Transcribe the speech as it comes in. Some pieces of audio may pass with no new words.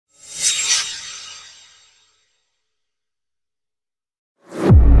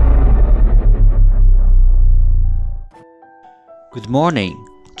Good morning.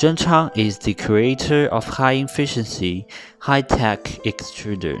 ZHENGCHANG is the creator of high-efficiency, high-tech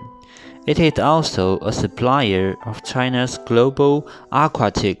extruder. It is also a supplier of China's global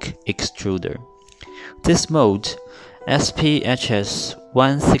aquatic extruder. This mold,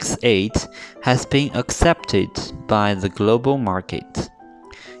 SPHS168, has been accepted by the global market.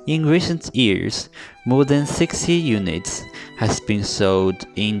 In recent years, more than 60 units has been sold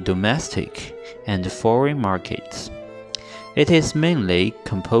in domestic and foreign markets. It is mainly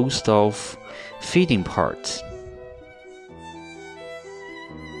composed of feeding parts,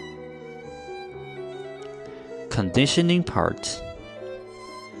 conditioning parts,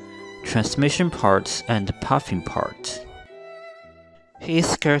 transmission parts, and puffing parts.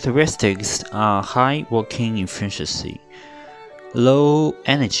 Its characteristics are high working efficiency, low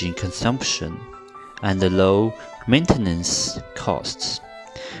energy consumption, and low maintenance costs.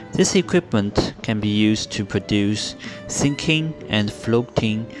 This equipment can be used to produce sinking and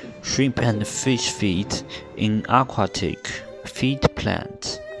floating shrimp and fish feed in aquatic feed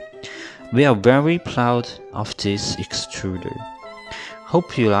plants. We are very proud of this extruder.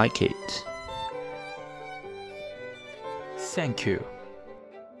 Hope you like it. Thank you.